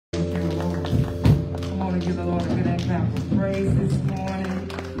give the Lord a good and clap of praise this morning.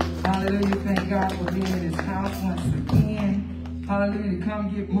 Hallelujah. Thank God for being in his house once again. Hallelujah. To come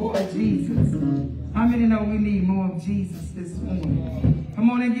get more of Jesus. How many know we need more of Jesus this morning?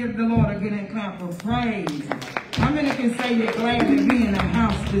 Come on and give the Lord a good and clap of praise. How many can say you're glad to be in the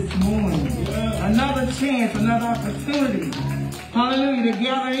house this morning? Another chance, another opportunity. Hallelujah, to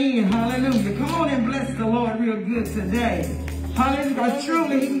gather in. Hallelujah. Come on and bless the Lord real good today. Hallelujah, because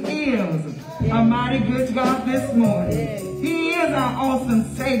truly he is a mighty good God this morning. He is our awesome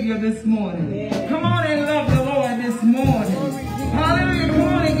Savior this morning. Come on and love the Lord this morning. Hallelujah, come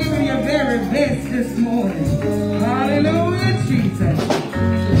on and give him your very best this morning. Hallelujah, Jesus.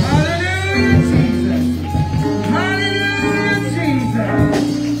 Hallelujah, Jesus. Hallelujah,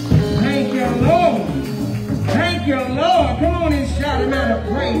 Jesus. Thank you, Lord. Thank you, Lord. Come on and shout him out of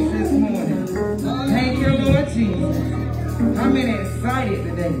praise this morning. Thank you, Lord Jesus. How many excited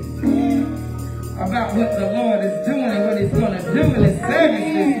today about what the Lord is doing and what he's going to do in his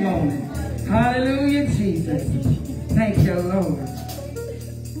service this morning? Hallelujah, Jesus. Thank you, Lord.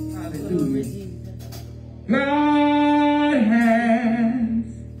 Hallelujah. God has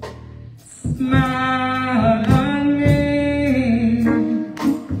smiled on me.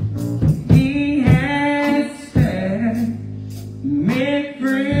 He has set me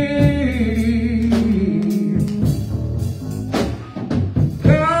free.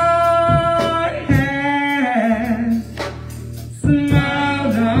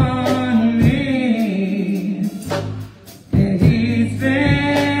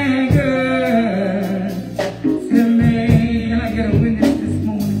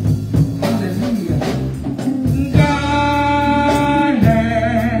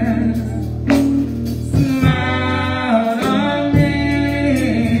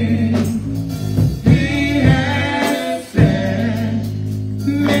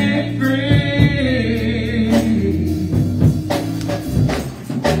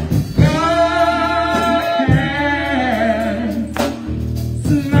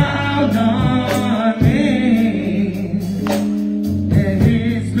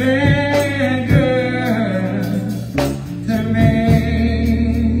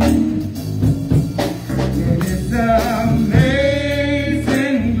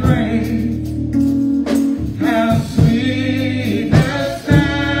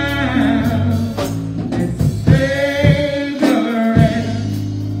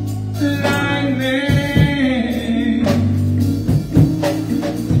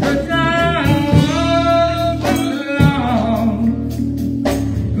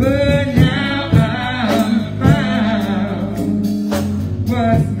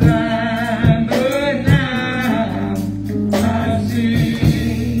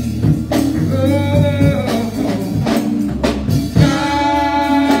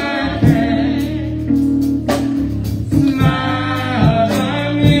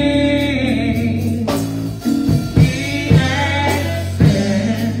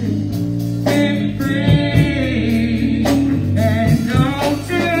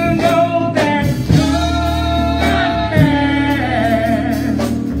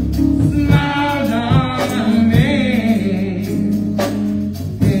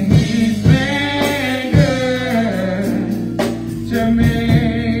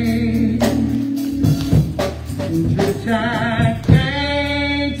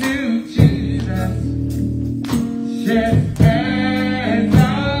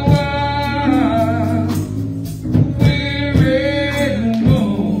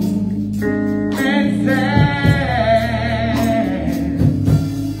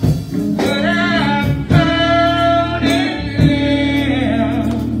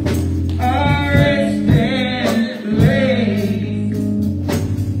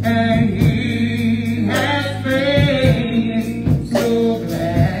 And he has faith.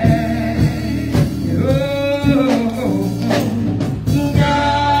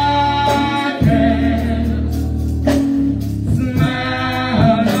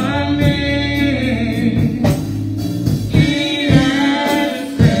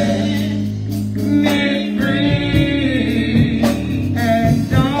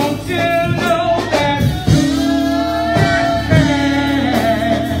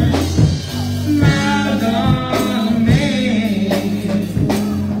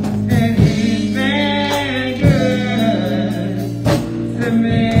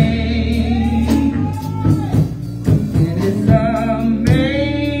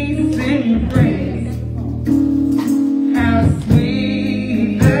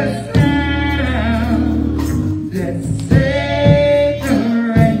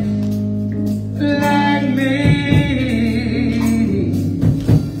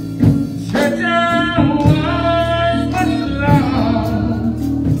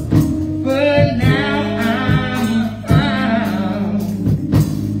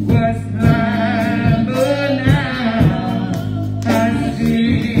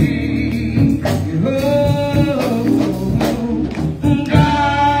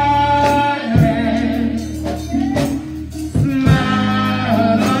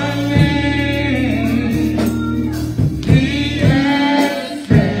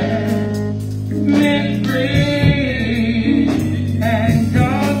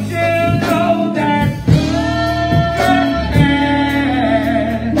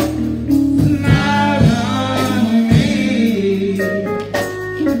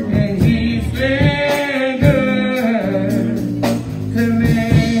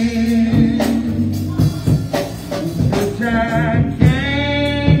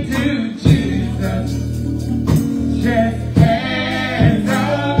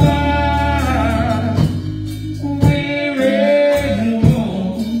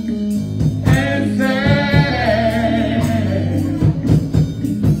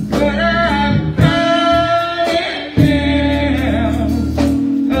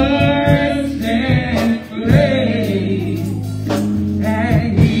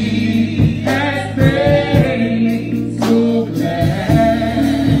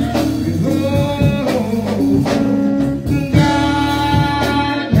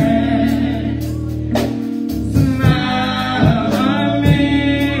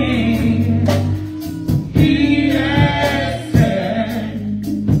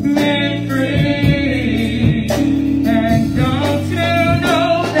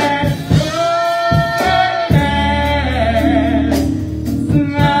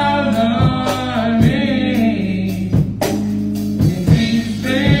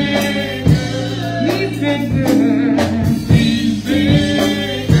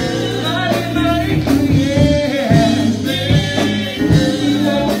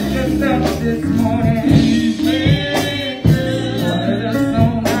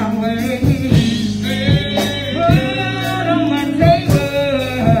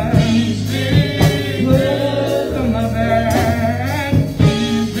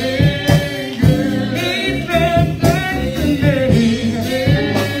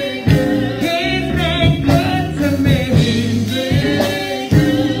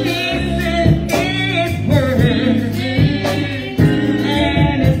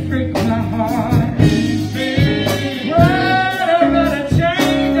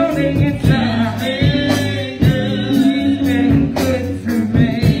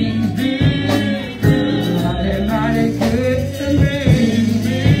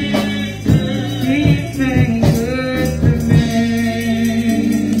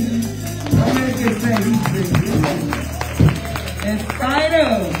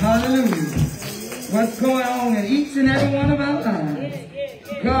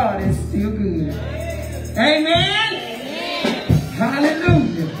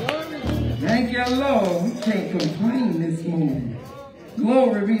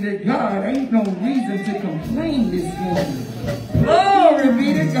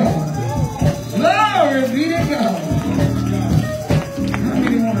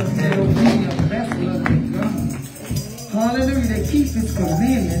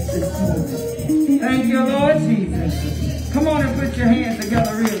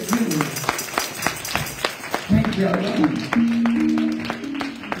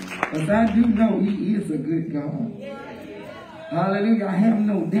 Hallelujah. I have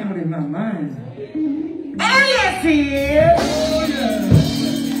no doubt in my mind. Oh, yes, he is.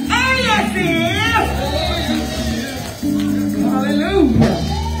 Oh, yes, he is. Hallelujah.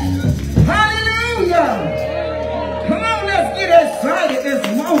 Hallelujah. Come on, let's get excited this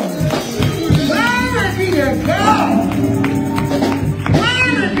morning. Glory be to God.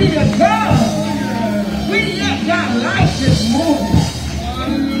 Glory be to God. We yet got life this morning.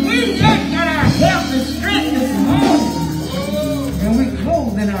 We yet got our health and strength this morning. And we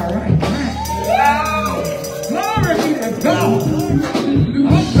clothed in our right mind. Wow. Glory be to God.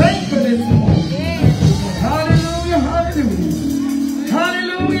 I'm thankful this morning. Hallelujah, hallelujah.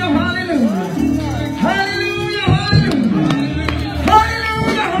 Hallelujah, hallelujah. Hallelujah, hallelujah.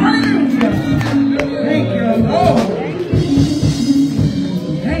 Hallelujah, hallelujah. Thank you, Lord.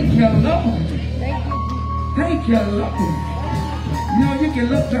 Thank you, Lord. Thank you, Lord. You know, you can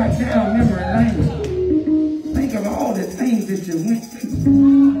look right down memory lane. Think of all the things that you went through.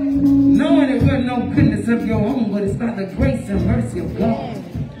 Knowing it wasn't no goodness of your own, but it's by the grace and mercy of God.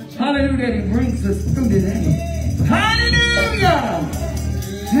 Hallelujah, that he brings us through today. Hallelujah!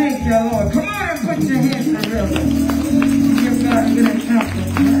 Thank you, Lord. Come on and put your hands together. Give God a good encounter.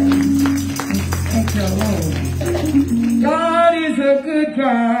 Thank you, Lord. God is a good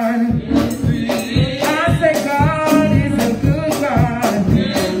God. I say God is a good God.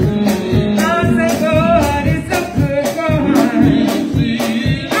 I say God is a good God.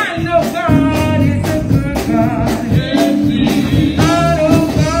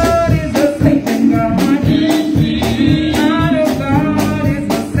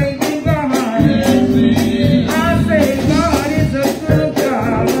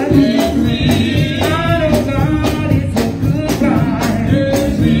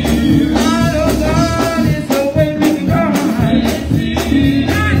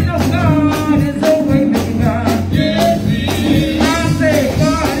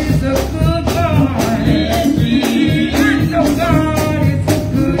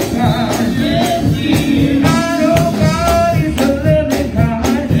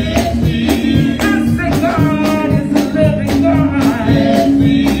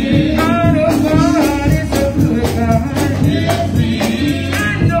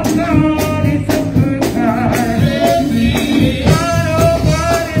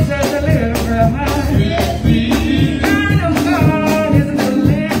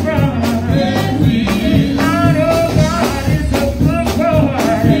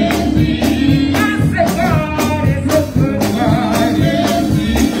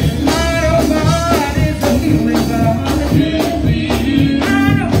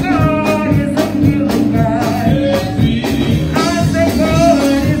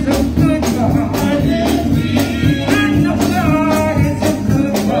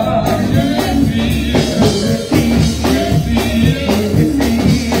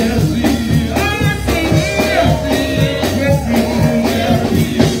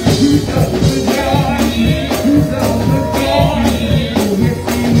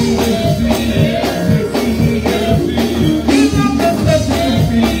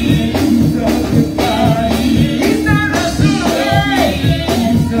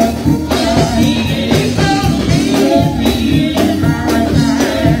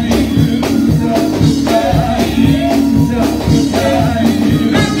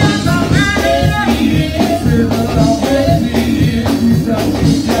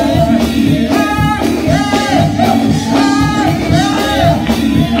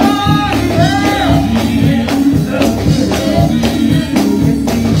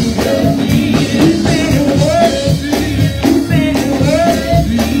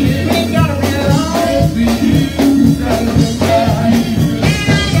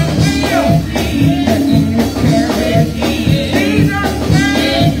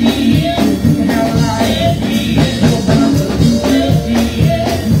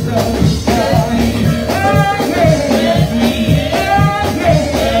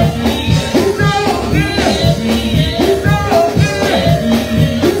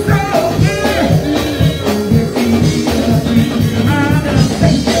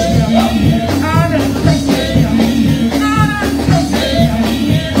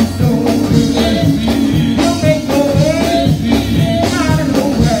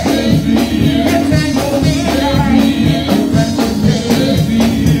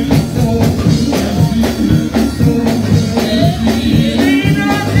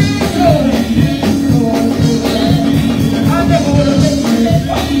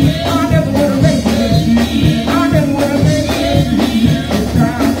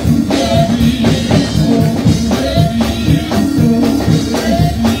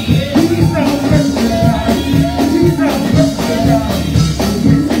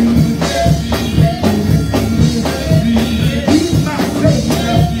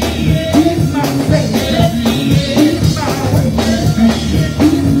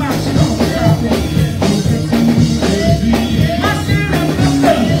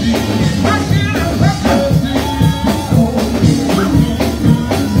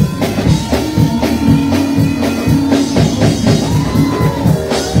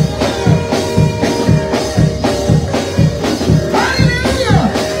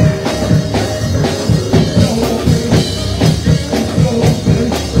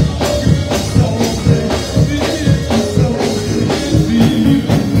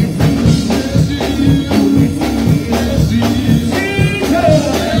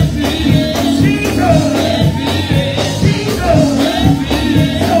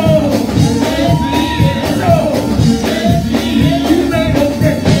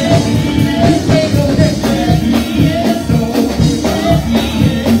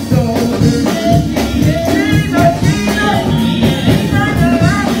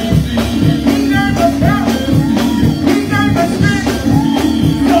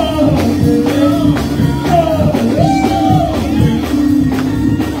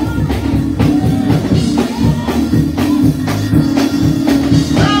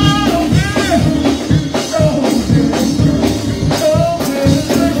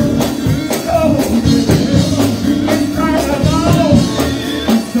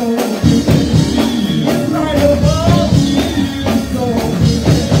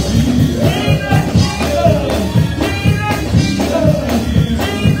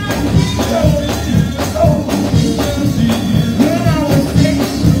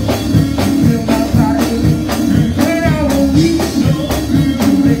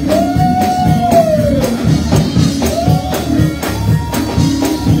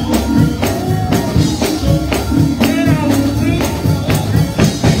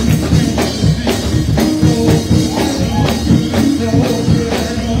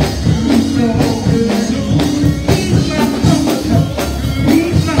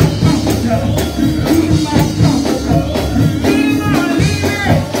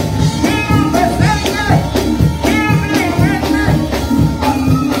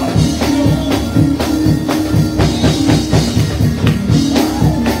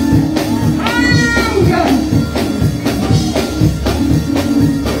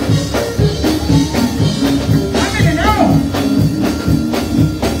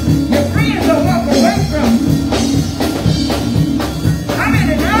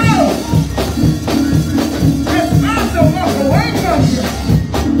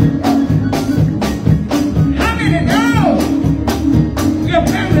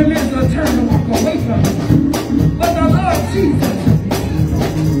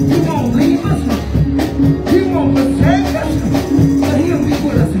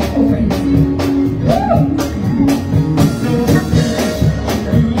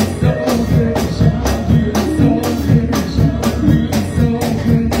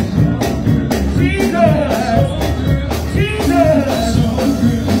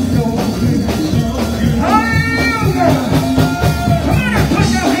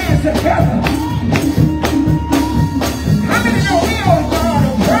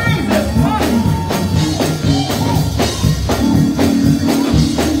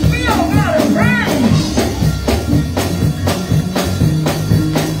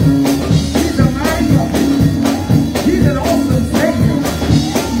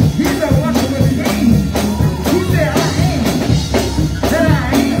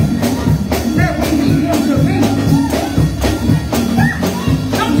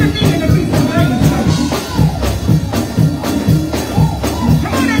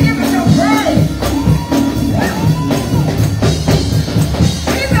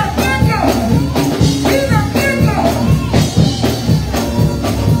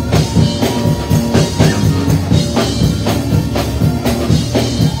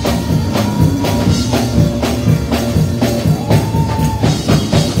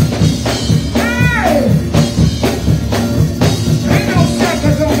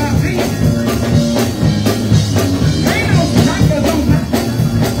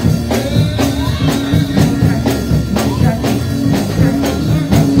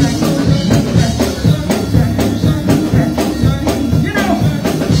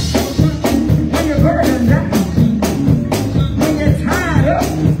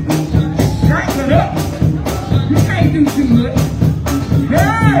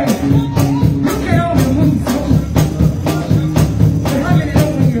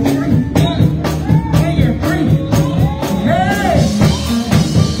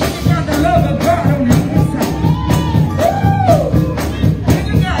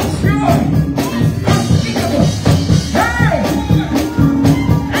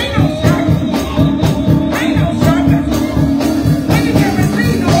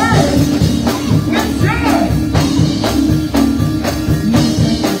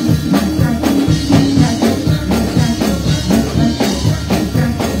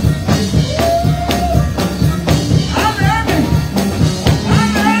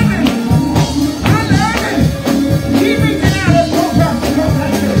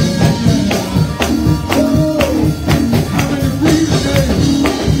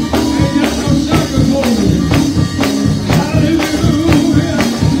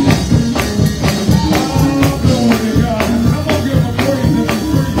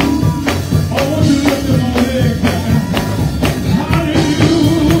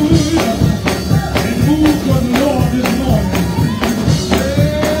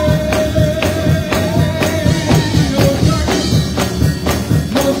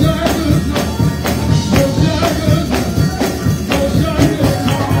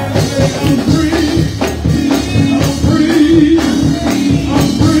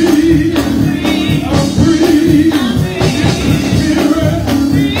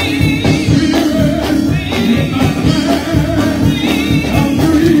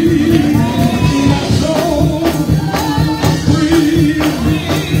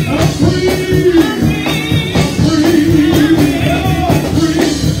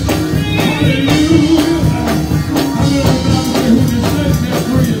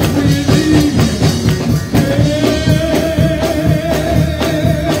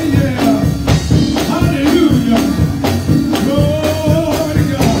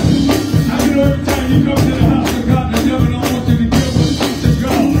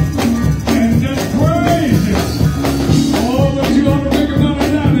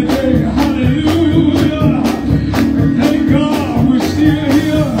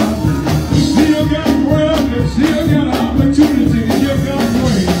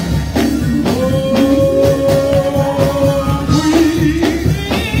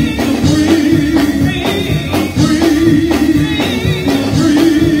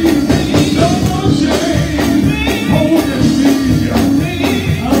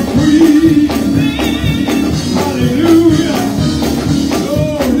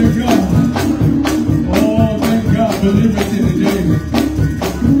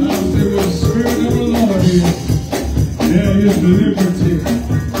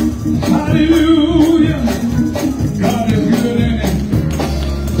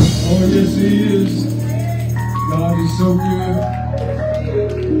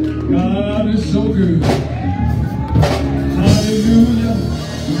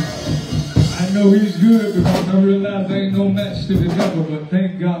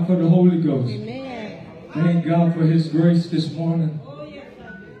 Thank God for his grace this morning.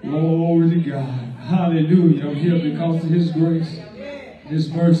 Glory to God. Hallelujah. I'm here because of his grace, his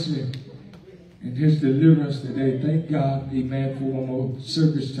mercy, and his deliverance today. Thank God, amen, for one more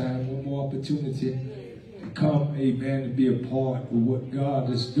service time, one more opportunity to come, amen, to be a part of what God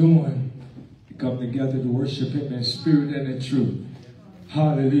is doing, to come together to worship him in spirit and in truth.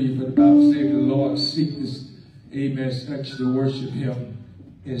 Hallelujah. For the Bible says the Lord seek this, amen, such to worship him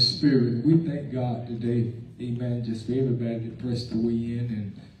in spirit. We thank God today, amen, just for everybody that pressed the way in,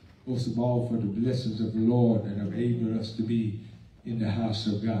 and most of all for the blessings of the Lord that have enabled us to be in the house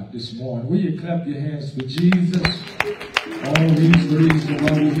of God this morning. Will you clap your hands for Jesus? All he's the reason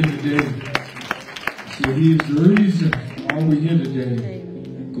why we're here today. So he is the reason why we're here today.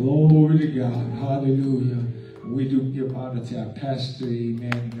 Glory to God. Hallelujah. We do give honor to our pastor,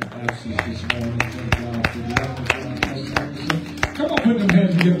 amen, in the absence this morning. Thank God for the come on, put them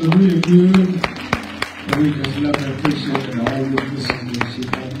hands together real good. And we just love and appreciate it. All the listeners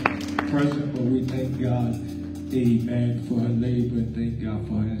she's not present, but we thank God, amen, for her labor, and thank God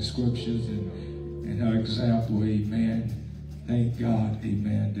for her inscriptions and her example, amen. Thank God,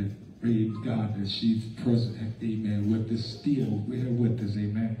 amen, that praise God that she's present, amen, with us, still here with us,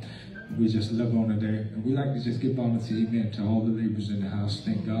 amen. We just love on her there. And we like to just give honor to, amen, to all the laborers in the house.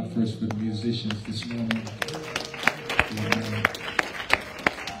 Thank God first for the musicians this morning. Amen.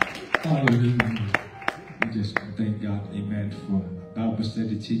 Hallelujah. We just thank God, amen, for Bible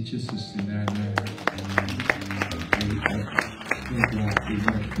study teachers, Sister Nana. Thank God,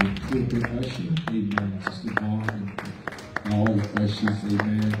 amen, for Cooper Usher, amen, Sister Vaughn, and all the ushers,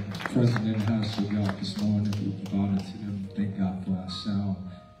 amen, present in the house of God this morning. We give honor to them. Thank God for our sound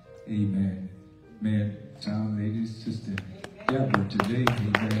Amen. Man, child, ladies, Sister Deborah today,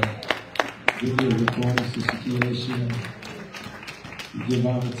 amen. Video recording, Sister Keisha. We give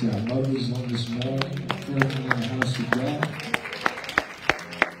honor to our mothers on this morning, present in the house of God.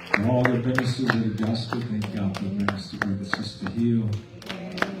 And all the ministers of the gospel, thank God for Minister Brother Sister Hill.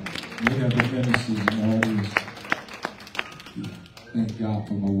 Many other ministers and audience. Thank God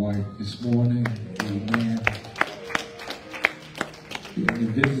for my wife this morning. Amen. And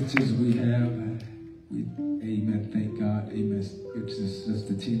the visitors we have, amen. Thank God. Amen. It's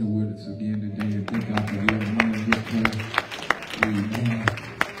Sister Tina with us again today. And thank God for the young man with her. Amen.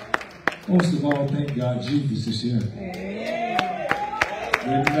 Most of all, thank God Jesus is here.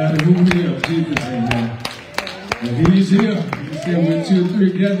 No matter who we are, Jesus is here. And He's here. He said, when 2 or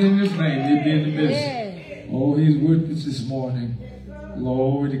 3 gather in His name, He'll be in the midst. Oh, He's with us this morning.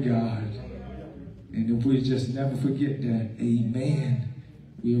 Glory to God. And if we just never forget that, amen,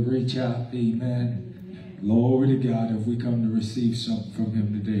 we'll reach out, amen. Glory to God if we come to receive something from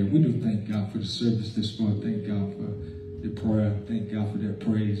Him today. We do thank God for the service this morning. Thank God for the prayer. Thank God for that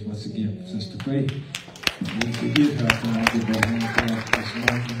praise. Once again, Sister Faye. We forget her when I give her hand clap this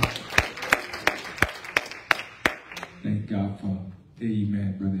morning. Thank God for,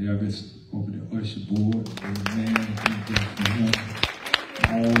 amen, Brother Evans over the usher board. Amen. Thank God for him.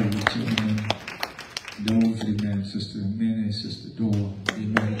 All of the children. Those, amen, Sister Minnie, Sister Dora,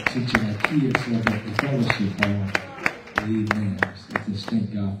 amen, teaching our kids over at the fellowship hall, amen. So just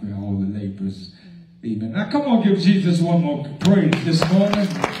thank God for all the laborers, amen. Now come on, give Jesus one more praise this morning.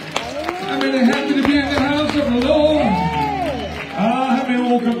 How many happy to be in the house of the Lord? How many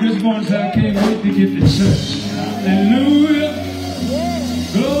woke up this morning and said, I can't wait to get to church? Hallelujah.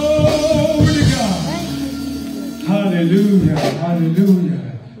 Glory to God. Hallelujah. Hallelujah.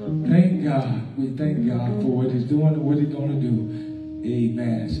 Thank God. We thank God for what He's doing and what He's going to do.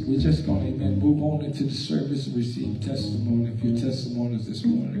 Amen. So we're just going to, amen, move on into the service and receive testimony. A few testimonies this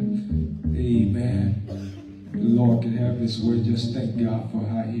morning. Amen. The Lord can have His way. Just thank God for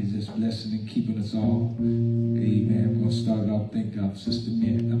how He's just blessing and keeping us all. Amen. We're going to start it off. Thank God for Sister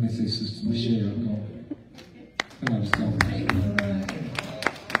Minnie. Let me say Sister Michelle.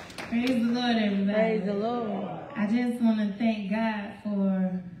 Praise the Lord, everybody. Praise the Lord. I just want to thank God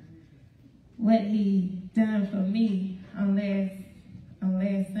for what He done for me on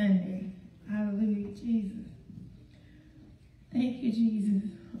last Sunday. Hallelujah, Jesus. Thank you, Jesus.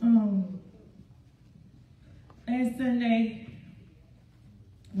 Last Sunday,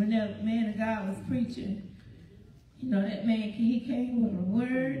 when that man of God was preaching, you know, that man, he came with a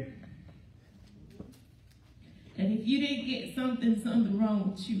word. And if you didn't get something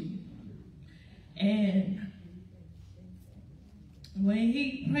wrong with you. And when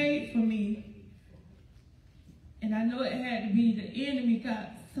he prayed for me, and I know it had to be the enemy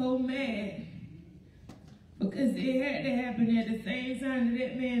got so mad because it had to happen at the same time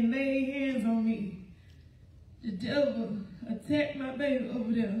that man laid hands on me. The devil attacked my baby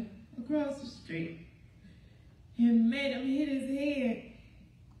over there across the street and made him hit his head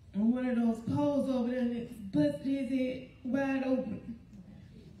on one of those poles over there, and it busted his head wide open.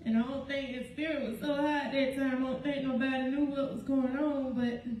 And I don't think his spirit was so high at that time, I don't think nobody knew what was going on,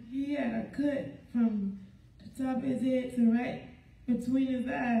 but he had a cut from the top of his head to right between his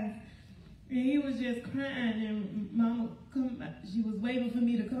eyes. And he was just crying, and Mama she was waiting for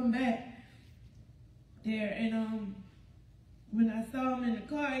me to come back there. And when I saw him in the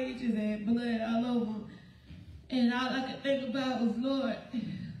car, he just had blood all over him. And all I could think about was,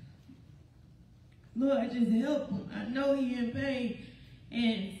 Lord, just help him. I know he in pain.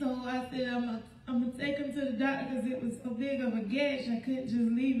 And so I said, I'm going to take him to the doctor because it was so big of a gash, I couldn't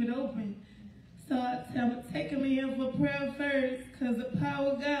just leave it open. So I said, I'm going to take him in for prayer first because the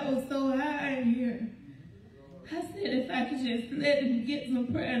power of God was so high in here. I said, if I could just let him get some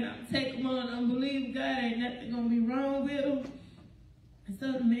prayer and I'll take him on, I believe God ain't nothing going to be wrong with him. And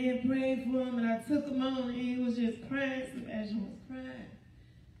so the man prayed for him, and I took him on, and he was just crying. Sebastian was crying.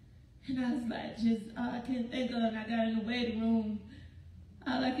 And I was like, all I couldn't think of, and I got in the waiting room.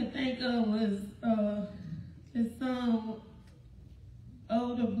 All I could think of was this song,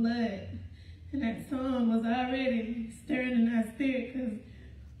 Older Blood. And that song was already stirring in our spirit because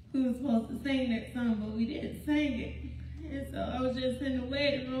we were supposed to sing that song, but we didn't sing it. And so I was just in the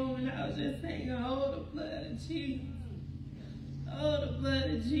waiting room, and I was just singing, oh, the blood of Jesus. Oh, the blood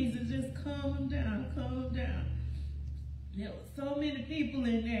of Jesus, just calm him down, calm him down. There were so many people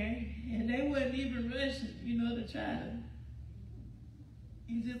in there, and they wasn't even rushing, to try to.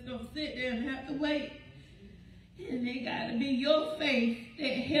 You just gonna sit there and have to wait. And it gotta be your faith that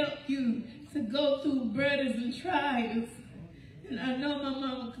helped you to go through burdens and trials. And I know my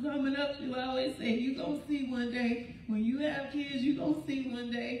mama coming up, she always say, you gonna see one day. When you have kids, you gonna see one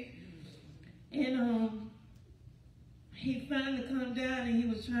day. And he finally come down and he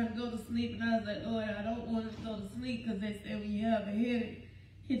was trying to go to sleep. And I was like, Lord, I don't want him to go to sleep, because they say when you have a headache,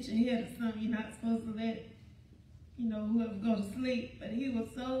 hit your head or something, you're not supposed to let, you know, whoever go to sleep. But he was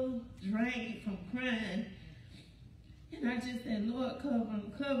so drained from crying. And I just said, Lord, cover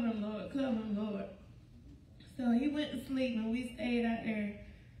him, Lord, cover him, Lord. So he went to sleep, and we stayed out there.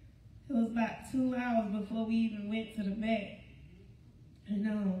 It was about 2 hours before we even went to the back. And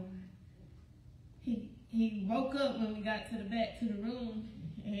he woke up when we got to the back to the room,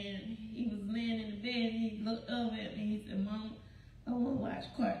 and he was laying in the bed, and he looked over at me. He said, Mom, I want to watch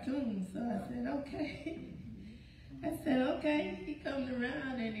cartoons. So I said, okay. I said, okay. He comes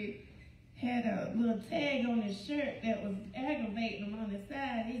around, and he had a little tag on his shirt that was aggravating him on the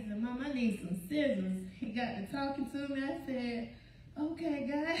side. He said, Mom, I need some scissors. He got to talking to me. I said, okay,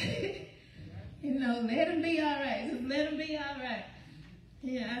 God. You know, let him be all right. Just let him be all right.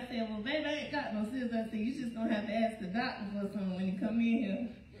 Yeah, I said, well, baby, I ain't got no scissors. I said, you just going to have to ask the doctor for some when he come in here.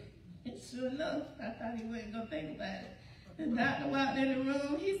 And sure enough, I thought he wasn't going to think about it. The doctor walked in the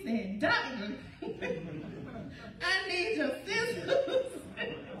room. He said, Doctor, I need your scissors.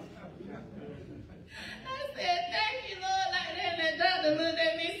 I said, thank you, Lord, like that. And that doctor looked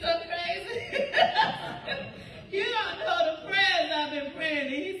at me so crazy. You don't know the prayers I've been praying.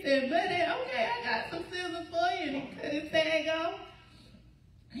 And he said, buddy, okay, I got some scissors for you. And he cut his tag off.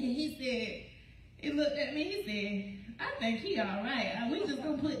 And he said, he looked at me, he said, I think he all right. We just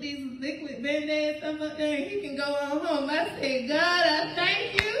going to put these liquid Band-Aids stuff up there and he can go on home. I said, God, I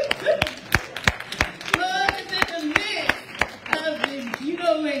thank you. Lord, it's in the midst. You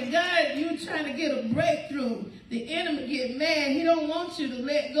know, when God, you trying to get a breakthrough, the enemy get mad. He don't want you to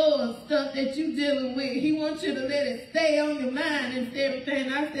let go of stuff that you dealing with. He wants you to let it stay on your mind and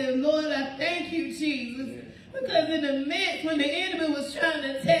everything. I said, Lord, I thank you, Jesus. Because in the midst, when the enemy was trying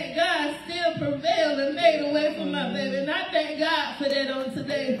to attack, God still prevailed and made a way for my baby. And I thank God for that on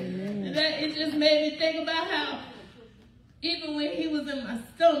today. And that, it just made me think about how, even when he was in my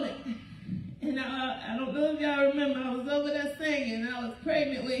stomach, and I don't know if y'all remember, I was over there singing, and I was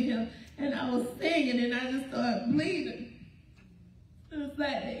pregnant with him, and I was singing, and I just started bleeding. It was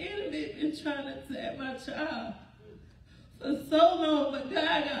like the enemy been trying to attack my child for so long, but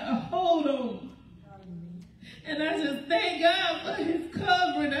God got a hold on him. And I just thank God for his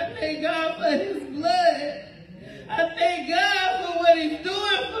covering. I thank God for his blood. I thank God for what he's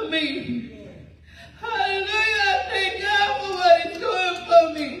doing for me. Hallelujah. I thank God for what he's doing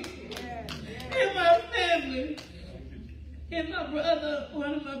for me. And my family. And my brother,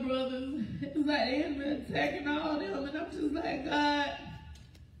 one of my brothers, it's like the enemy attacking all of them. And I'm just like, God,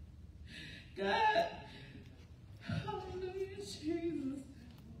 hallelujah, Jesus.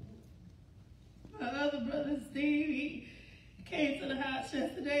 My other brother, Steve, he came to the house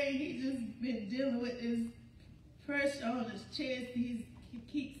yesterday. He just been dealing with this pressure on his chest. He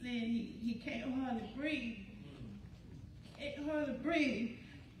keeps saying he can't hardly breathe. Can't hardly breathe.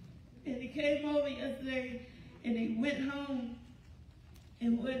 And he came over yesterday and he went home.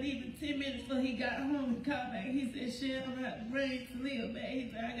 And wasn't even 10 minutes before he got home, he called back. He said, Shell, I'm not bringing Talia back.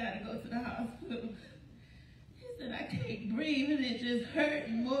 He said, I got to go to the hospital. And I can't breathe, and it just hurt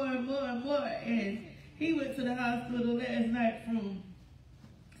more and more and more. And he went to the hospital last night from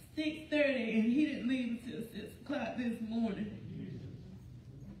 6:30, and he didn't leave until 6 o'clock this morning.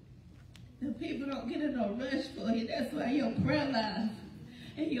 And people don't get in no rush for you. That's why your prayer life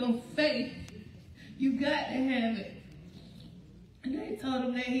and your faith, you got to have it. And they told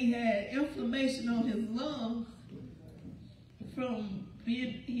him that he had inflammation on his lungs from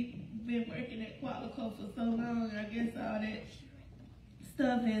being, been working at Qualico for so long, and I guess all that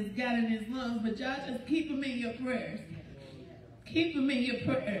stuff has got in his lungs. But y'all just keep him in your prayers. Keep him in your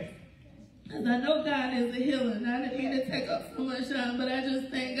prayers. Because I know God is a healer, and I didn't mean to take up so much time, but I just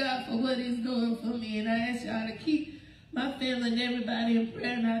thank God for what he's doing for me. And I ask y'all to keep my family and everybody in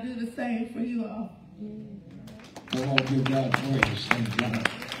prayer, and I do the same for you all. Come on, give God praise. Thank God.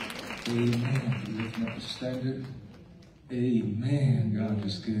 Amen. Lifting up the standard. Amen. God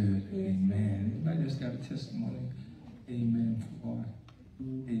is good. Amen. Anybody else got a testimony? Amen. For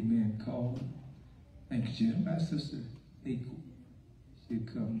amen. Call. Thank you, Jim. My sister, April, she'll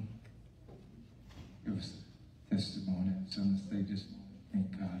come give us a testimony. So let's say just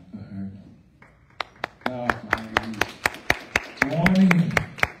thank God for her. God for her. Joining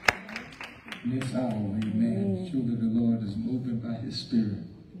in this hour. Amen. Truly the Lord is moving by his spirit.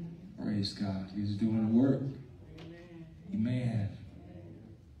 Praise God. He's doing the work. Amen.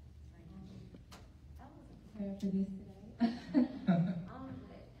 I was prepared for this today.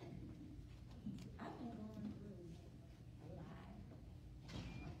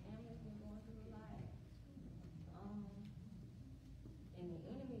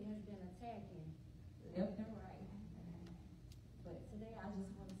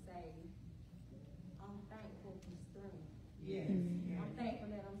 I'm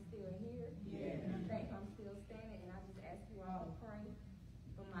thankful that I'm still here. I'm thankful I'm still standing. And I just ask you all to pray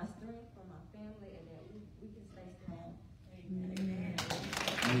for my strength, for my family, and that we can stay strong. Amen.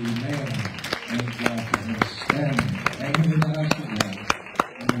 Amen. Thank God for him standing. Thank you in the house of God.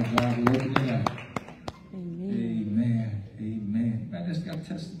 Thank God for working it out. Amen. Amen. Anybody else got a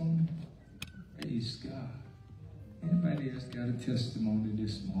testimony? Praise God. Anybody else got a testimony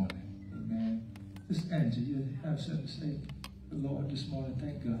this morning? Amen. Miss Angie, you have something to say to the Lord this morning.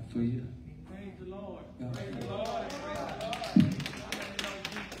 Thank God for you. Praise the Lord. God Praise the for Lord. I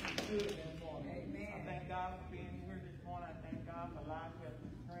thank God for being here this morning. I thank God for life, health,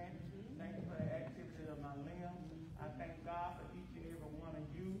 and strength. Thank you for the activity of my limbs. I thank God for each and every one of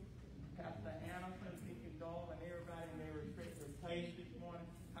you, Pastor Anderson, Deacon Dole, and everybody in their respective place this morning.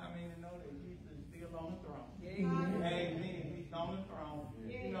 How many know that Jesus is still on the throne? Amen. He's on the throne.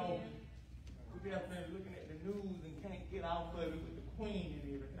 You know, we have been looking at the news and can't get off of it with the Queen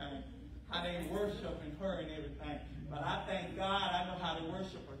and everything. How they worshiping her and everything. But I thank God I know how to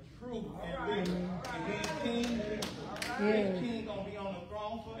worship a true and living. And his king, his king gonna be on the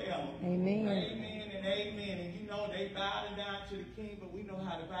throne forever. Amen. Amen and amen. And you know they bowed down to the king, but we know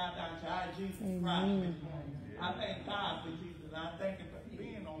how to bow down to our Jesus Christ this morning. I thank God for Jesus. And I thank him for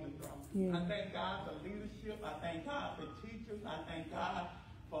being on the throne. I thank God for leadership. I thank God for teachers. I thank God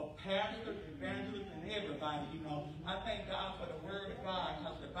for pastors, evangelists, and everybody, you know. I thank God for the word of God,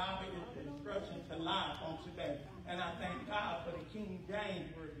 because the Bible is the instruction to life on today. And I thank God for the King James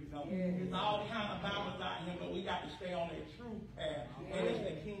word, you know. There's all kind of Bibles out here, but we got to stay on that true path. And it's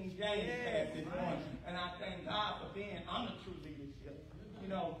the King James path this morning. And I thank God for being under true leadership. You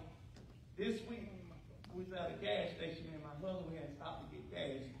know, this week, we was at a gas station, and my husband had stopped to get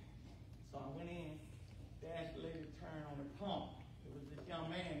gas. So I went in, asked the lady to turn on the pump. This young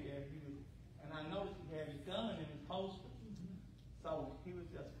man there, and I noticed he had his gun in his holster. So he was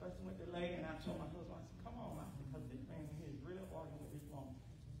just fussing with the lady, and I told my husband, I said, come on, because this man here is really arguing with this woman.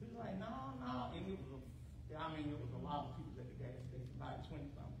 He was like, no, and it was a lot of people at the gas station, about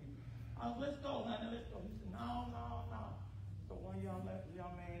 20-something people. I was, let's go, honey, let's go. He said, no. So one young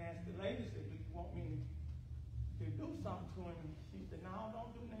man asked the lady, said, do you want me to do something to him? She said, no,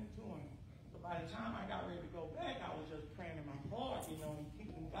 don't do nothing to him. By the time I got ready to go back, I was just praying in my heart, you know, and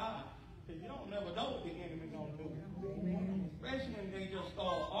keeping God. Because you don't never know what the enemy going to do. Especially when they just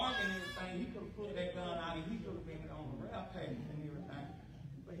start arguing and everything. He could have pulled that gun out and he could have been on the rampage and everything.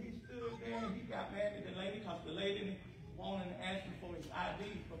 But he stood there and he got mad at the lady because the lady wanted to ask him for his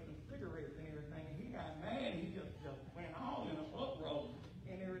ID for some cigarettes and everything. And he got mad and he just went all in a uproar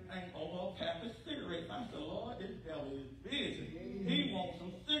and everything over a pack of cigarettes. I said, Lord, this devil is busy. He wants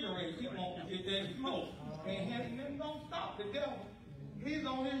some cigarettes. He wants to get that smoke. And nothing don't stop the devil. He's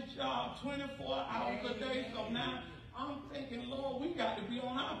on his job 24 hours a day. So now I'm thinking, Lord, we got to be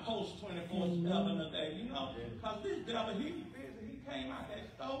on our post 24/7 a day, you know? Because this devil, he's busy. He came out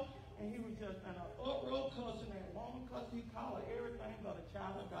that store and he was just in an uproar cussing that woman because he called her everything but a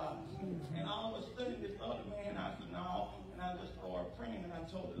child of God. And all of a sudden, this other man, I said, no. And I just started praying and I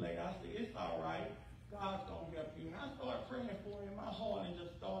told the lady, I said, it's all right. God's going to help you. And I started praying for him in my heart and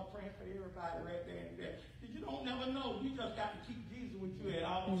just started praying for everybody right there and there. Because you don't never know. You just got to keep Jesus with you at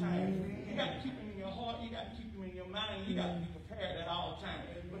all times. You got to keep him in your heart. You got to keep him in your mind. You got to be prepared at all times.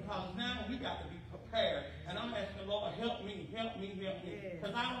 Because now we got to be prepared. And I'm asking the Lord, help me.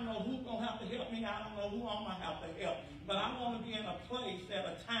 Because I don't know who's going to have to help me. I don't know who I'm going to have to help. But I want to be in a place at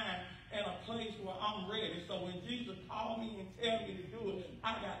a time and a place where I'm ready. So when Jesus called me and tell me to do it,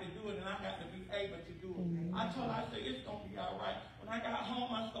 I got to do it and I got to be able to do it. I told her, I said, it's going to be all right. When I got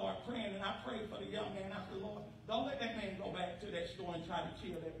home, I started praying and I prayed for the young man. I said, Lord, don't let that man go back to that store and try to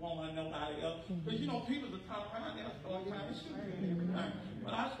kill that woman and nobody else. Because, you know, people will come around and start trying to shoot you and everything.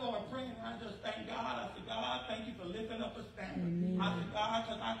 But I started praying and I just thank God. I said, God, thank you for lifting up a standard. I said, God,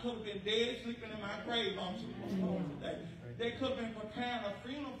 because I could have been dead sleeping in my grave on today. They could have been preparing a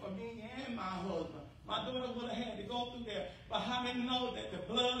funeral for me and my husband. My daughter would have had to go through there. But how many know that the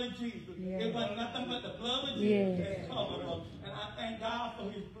blood of Jesus, it wasn't nothing but the blood of Jesus that covered us. And I thank God for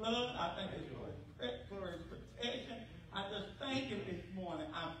his blood. I thank him for his protection. I just thank him this morning.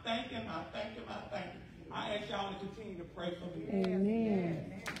 I thank him. I ask y'all to continue to pray for me.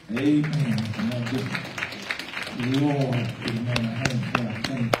 Amen. Lord, amen.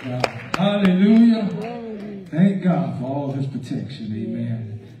 Thank God. Hallelujah. Thank God for all his protection.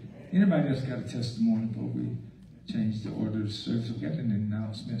 Amen. Anybody else got a testimony before we change the order of the service? We got any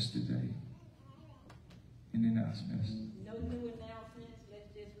announcements today? Any announcements? No new announcements.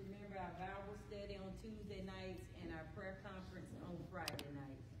 Let's just remember our Bible study on Tuesday nights and our prayer conference on Friday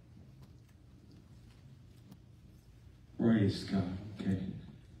nights. Praise God. Okay.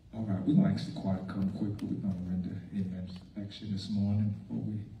 All right. We're going to ask the choir to come quickly. We're going to render amen action this morning before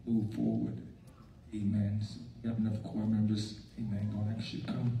we move forward. Amen. So we have enough choir members. Amen. Going to ask you to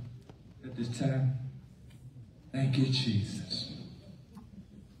come at this time. Thank you, Jesus.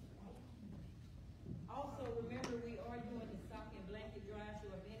 Also, remember, we are doing the sock and blanket drive,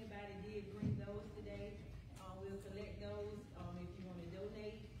 so if anybody did bring those today, we'll collect those. If you want to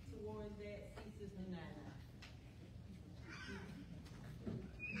donate towards that, C69.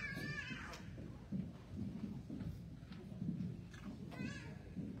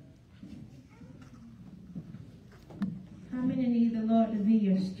 How many need the Lord to be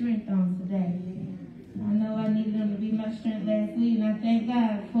your strength on today? I know I needed him to be my strength last week, and I thank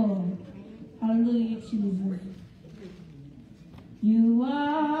God for it. Hallelujah, Jesus. You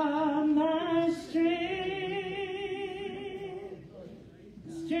are my strength,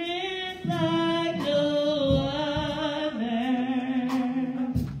 strength like no other,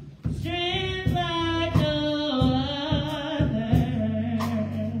 strength like no other,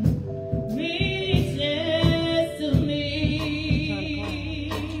 reaches to me.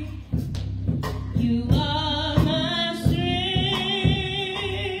 You are my strength,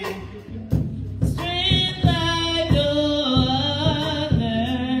 strength like no other,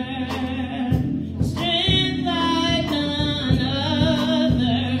 strength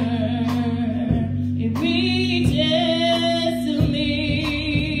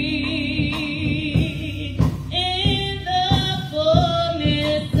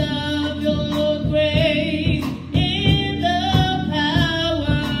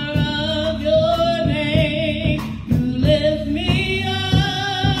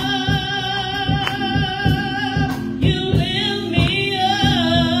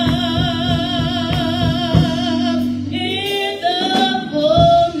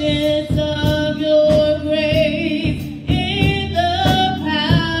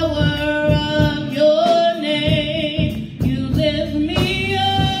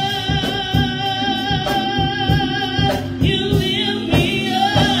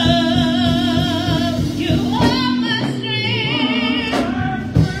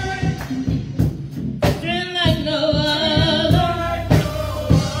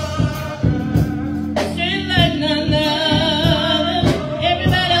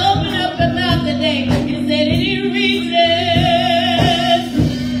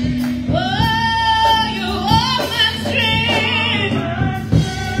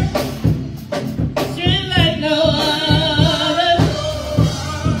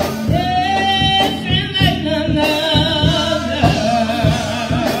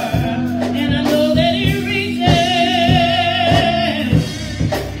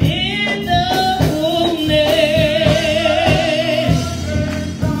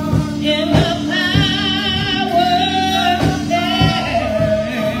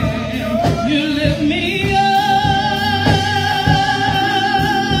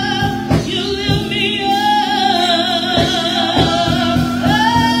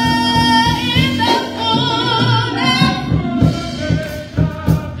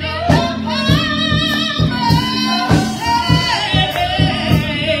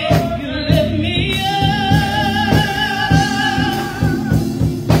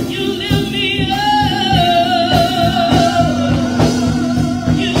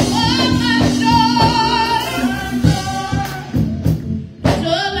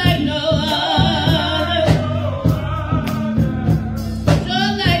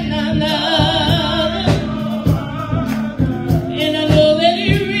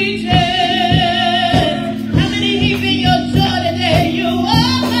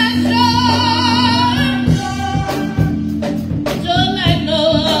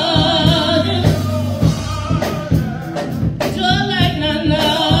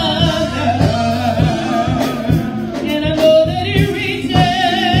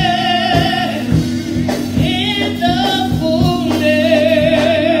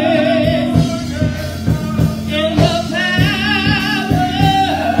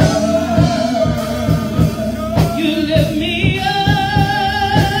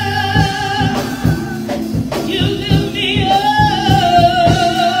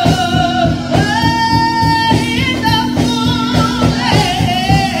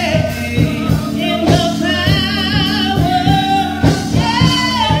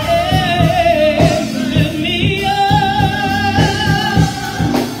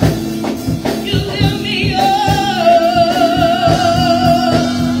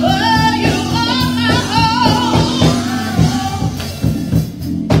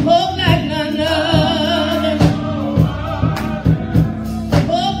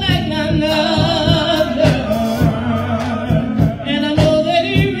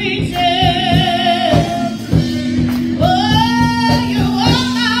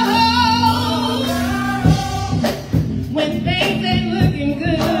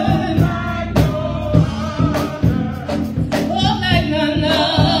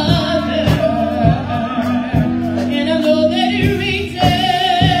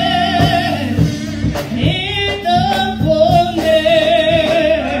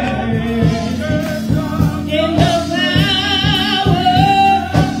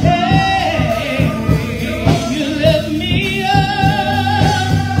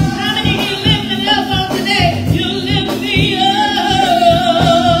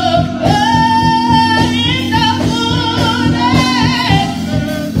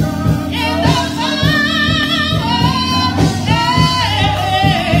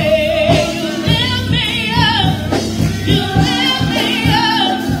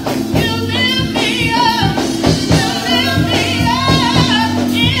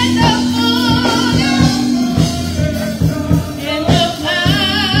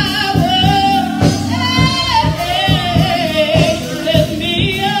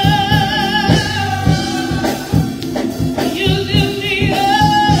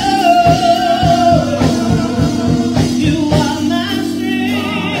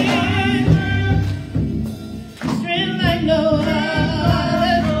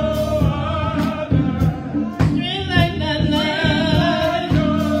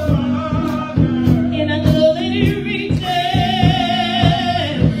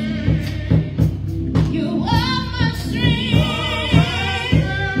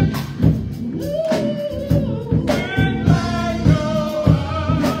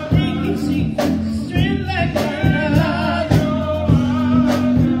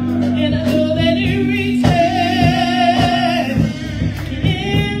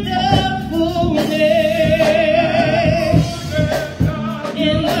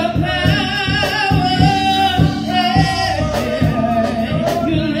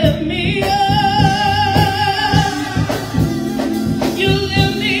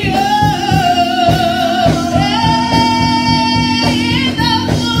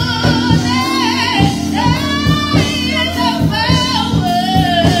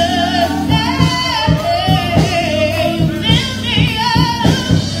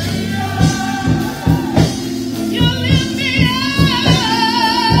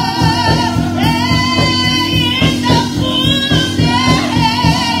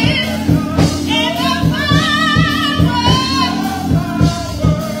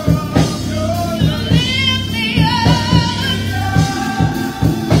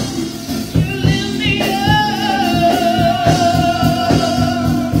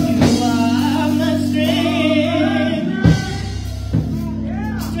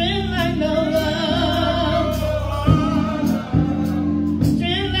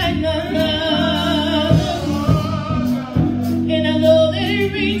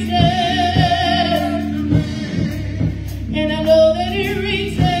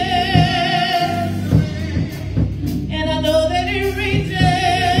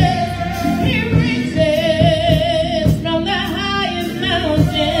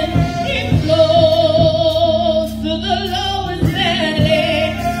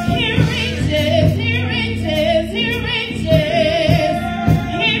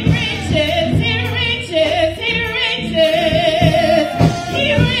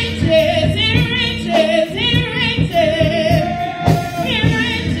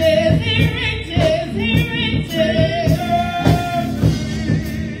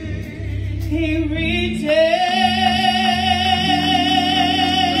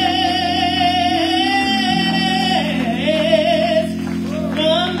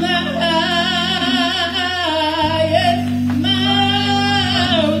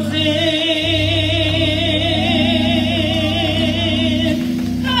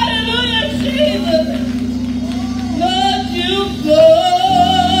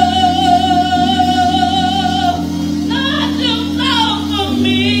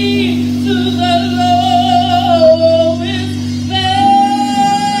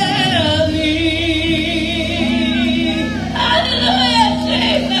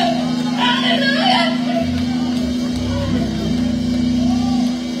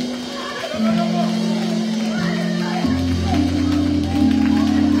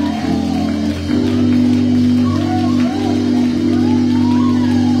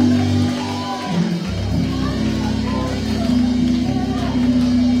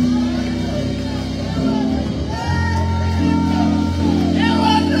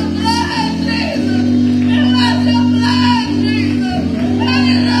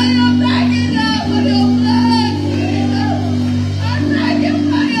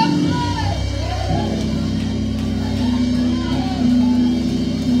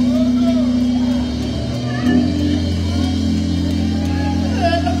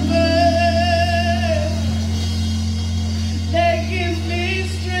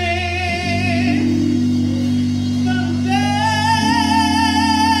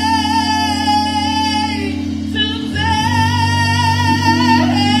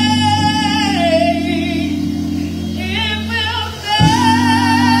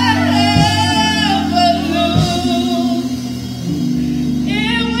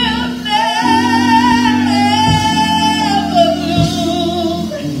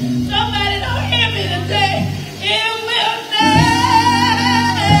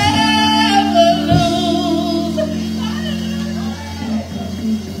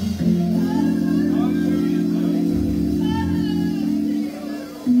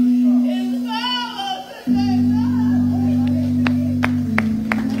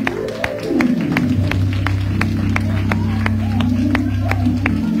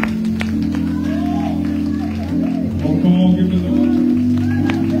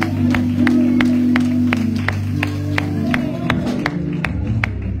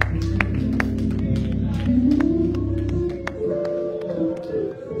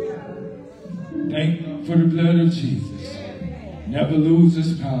never lose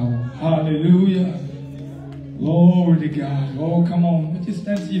its power. Hallelujah. Glory to God. Oh, come on. Just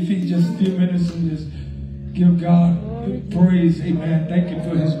stand to your feet just a few minutes and just give God praise. Amen. Thank you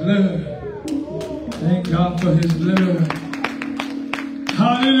for his blood. Thank God for his blood.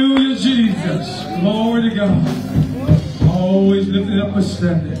 Hallelujah, Jesus. Glory to God. Always lifting up a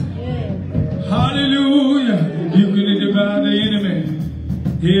standard. Hallelujah. You can divide the enemy.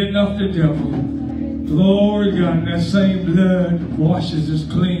 Heading off the devil. Glory to God. And that same blood washes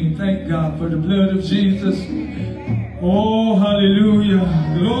us clean. Thank God for the blood of Jesus. Oh,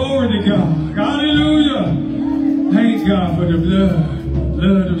 hallelujah. Glory to God. Hallelujah. Thank God for the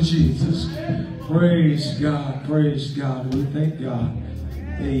blood of Jesus. Praise God. Praise God. We thank God.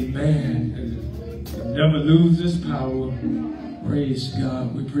 Amen. Never lose this power. Praise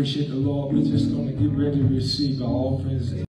God. We appreciate the Lord. We're just going to get ready to receive our offerings.